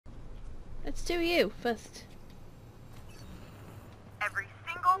Let's do you first. Every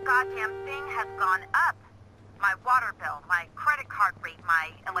single goddamn thing has gone up. My water bill, my credit card rate, my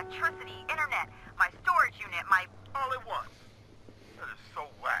electricity, internet, my storage unit, my... All at once. That is so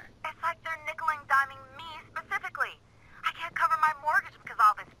whack. It's like they're nickel and diming me specifically. I can't cover my mortgage because of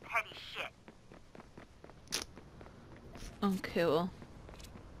all this petty shit. Uncool.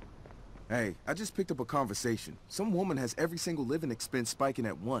 Hey, I just picked up a conversation. Some woman has every single living expense spiking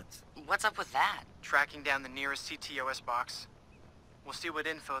at once. What's up with that? Tracking down the nearest CTOS box. We'll see what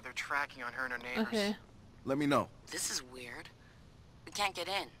info they're tracking on her and her neighbors. Okay. Let me know. This is weird. We can't get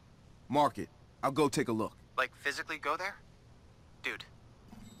in. Mark it. I'll go take a look. Like, physically go there? Dude.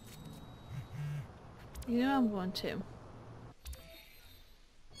 You know I'm going to.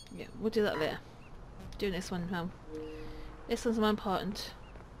 Yeah, we'll do that later. Doing this one now. This one's more important.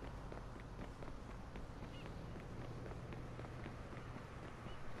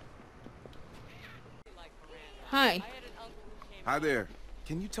 Hi. Hi there.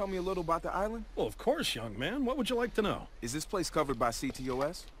 Can you tell me a little about the island? Well, of course, young man. What would you like to know? Is this place covered by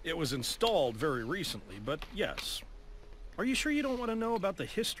CTOS? It was installed very recently, but yes. Are you sure you don't want to know about the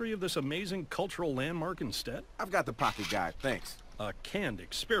history of this amazing cultural landmark instead? I've got the pocket guide, thanks. A canned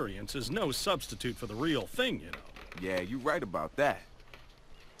experience is no substitute for the real thing, you know. Yeah, you're right about that.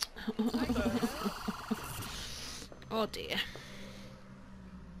 Oh dear.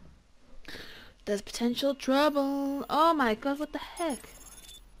 There's potential trouble. Oh my god, what the heck?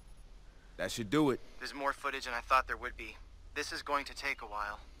 That should do it. There's more footage than I thought there would be. This is going to take a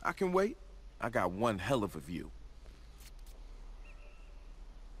while. I can wait. I got one hell of a view.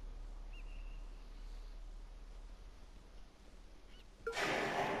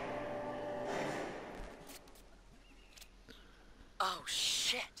 Oh,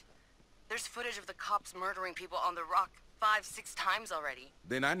 shit. There's footage of the cops murdering people on the rock 5-6 times already.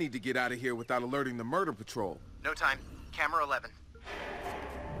 Then I need to get out of here without alerting the murder patrol. No time. Camera 11.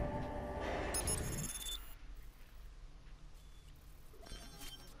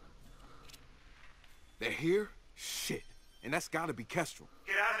 They're here? Shit. And that's gotta be Kestrel.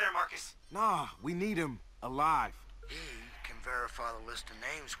 Get out of there, Marcus. Nah, we need him alive. He can verify the list of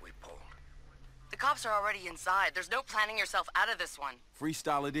names we pulled. The cops are already inside. There's no planning yourself out of this one.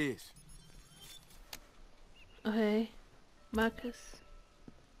 Freestyle it is. Okay. Marcus.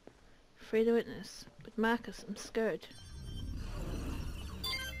 Free to witness. But Marcus, I'm scared.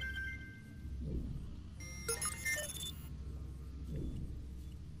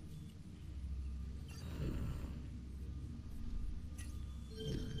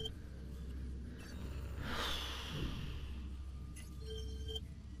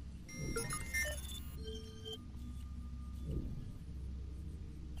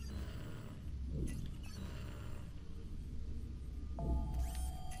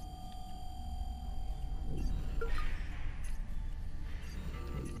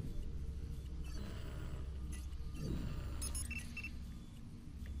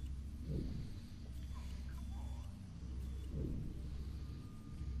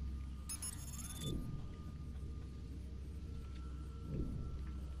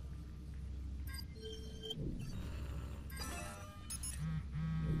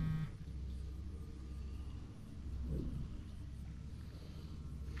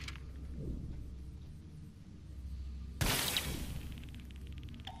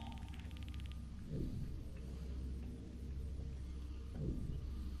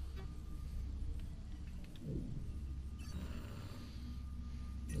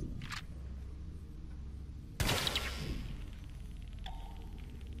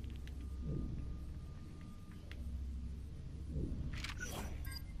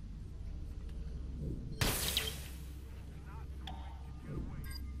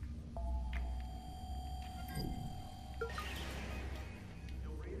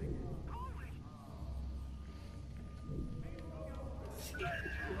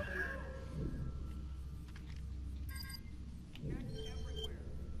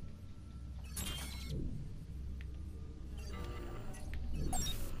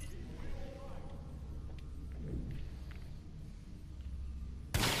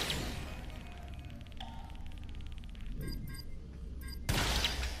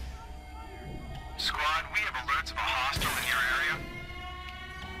 Squad, we have alerts of a hostile in your area.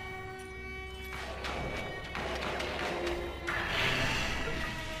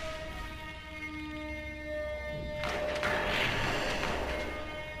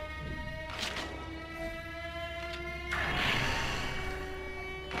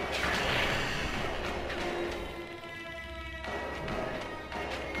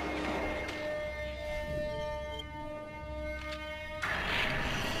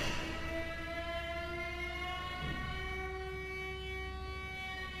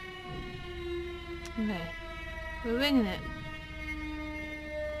 Okay. We're winging it.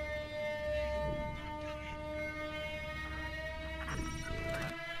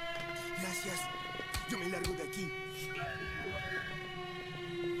 Gracias. Yo me largo de aquí.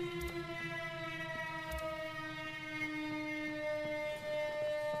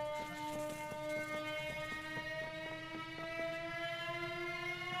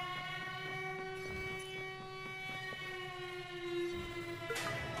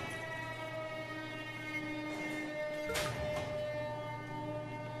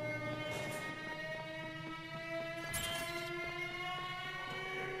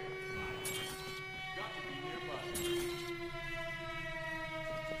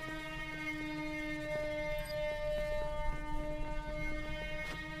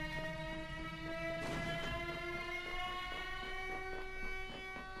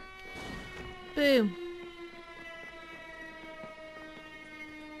 Boom.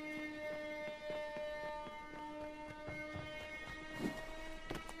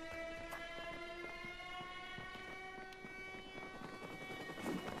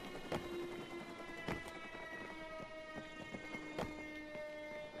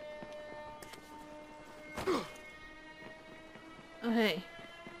 Okay.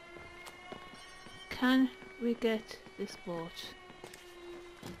 Can we get this boat?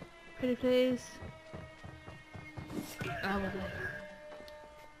 Pretty please. Oh, lovely.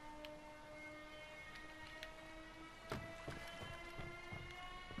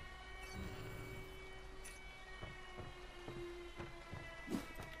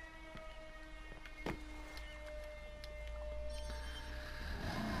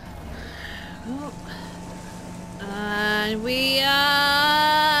 Oh. And we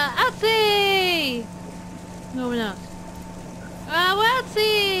are at sea! No, we're not. We're at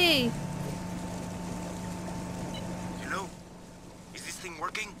sea! Hello? Is this thing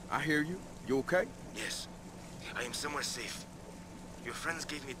working? I hear you. You okay? Yes. I am somewhere safe. Your friends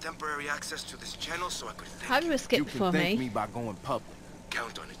gave me temporary access to this channel so I could think. Have you escaped You before can thank me? me by going public.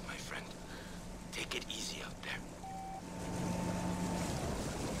 Count on it, my friend. Take it easy out there.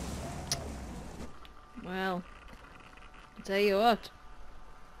 Well, I'll tell you what.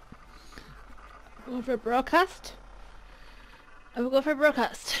 Go for a broadcast? I will go for a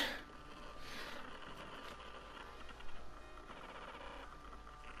broadcast.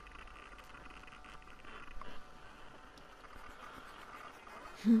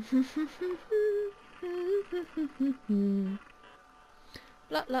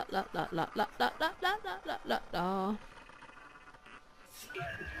 La la la la la la la la la la la la.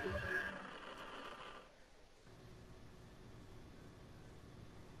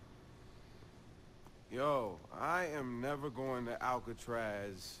 Yo, I am never going to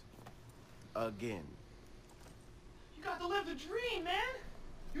Alcatraz again. You got to live the dream, man!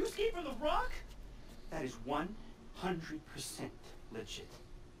 You escaped from the rock? That is 100% legit.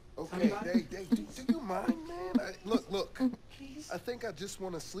 Okay, hey, do you mind, man? Look. Please? I think I just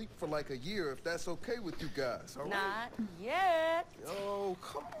want to sleep for like a year, if that's okay with you guys, all right? Not yet. Yo,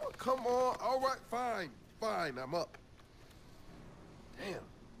 come on. All right, fine, I'm up. Damn.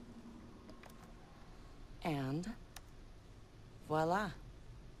 And voila.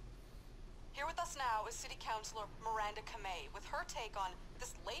 Here with us now is City Councilor Miranda Kamei with her take on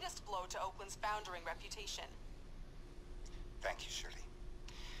this latest blow to Oakland's foundering reputation. Thank you, Shirley.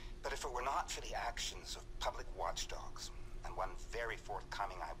 But if it were not for the actions of public watchdogs and one very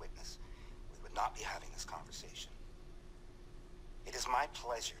forthcoming eyewitness, we would not be having this conversation. It is my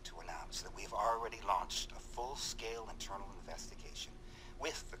pleasure to announce that we have already launched a full-scale internal investigation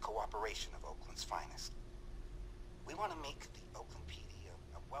with the cooperation of Oakland's finest. We want to make the Oakland PD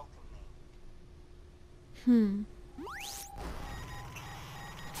a welcome name.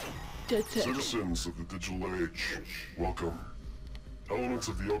 Citizens of the digital age, welcome. Elements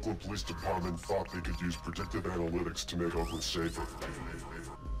of the Oakland Police Department thought they could use predictive analytics to make Oakland safer.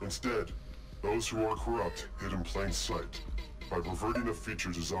 Instead, those who are corrupt hid in plain sight by perverting a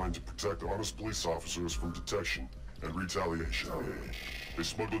feature designed to protect honest police officers from detection and retaliation. They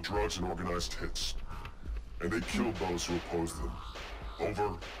smuggled drugs and organized hits, and they killed those who opposed them,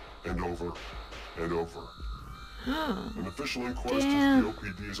 over and over and over. An official inquest into the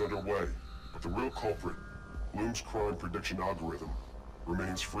OPD is underway, but the real culprit, Bloom's crime prediction algorithm,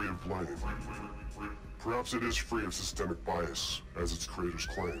 remains free of blame. Perhaps it is free of systemic bias, as its creators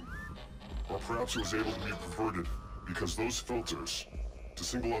claim. Or perhaps it was able to be perverted because those filters, to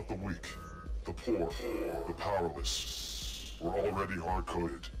single out the weak, the poor, the powerless, were already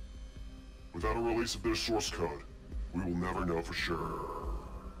hard-coded. Without a release of their source code, we will never know for sure.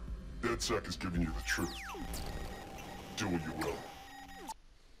 DedSec is giving you the truth. Do what you will.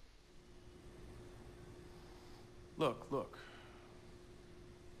 Look.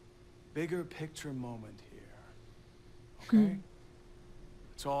 Bigger picture moment here. Okay?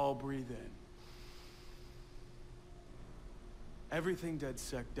 Let's all breathe in. Everything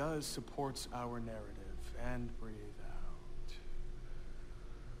DedSec does supports our narrative, and breathe out.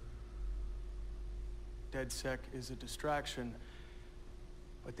 DedSec is a distraction,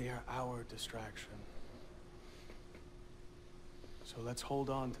 but they are our distraction. So let's hold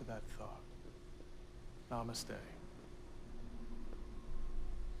on to that thought. Namaste.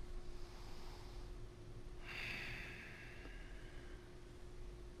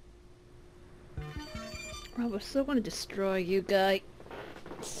 Oh, we're so going to destroy you, guy.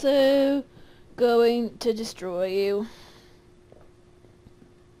 So going to destroy you.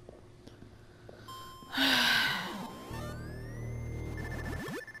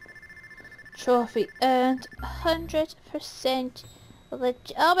 Trophy earned 100%.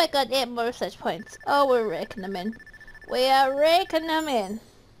 Oh my god, 8 more such points. Oh, we're raking them in. We are raking them in.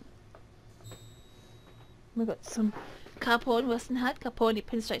 We got some Capone Western hat, Capone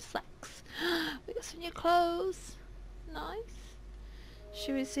pinstripe slacks. We got some new clothes. Nice.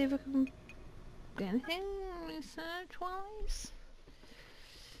 Should we see if we can get anything research wise?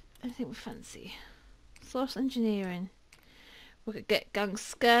 Anything we fancy? Source engineering. We could get gang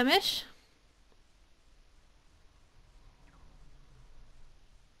skirmish.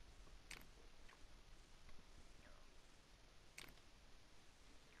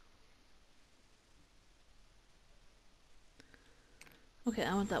 Okay,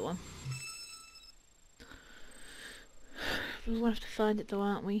 I want that one. We're gonna have to find it though,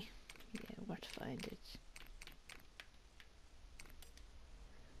 aren't we? Yeah, we'll have to find it.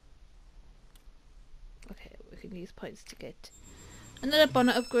 Okay, we can use points to get another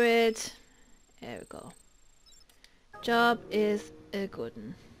bonnet upgrade. There we go. Job is a good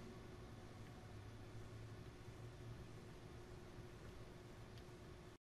one.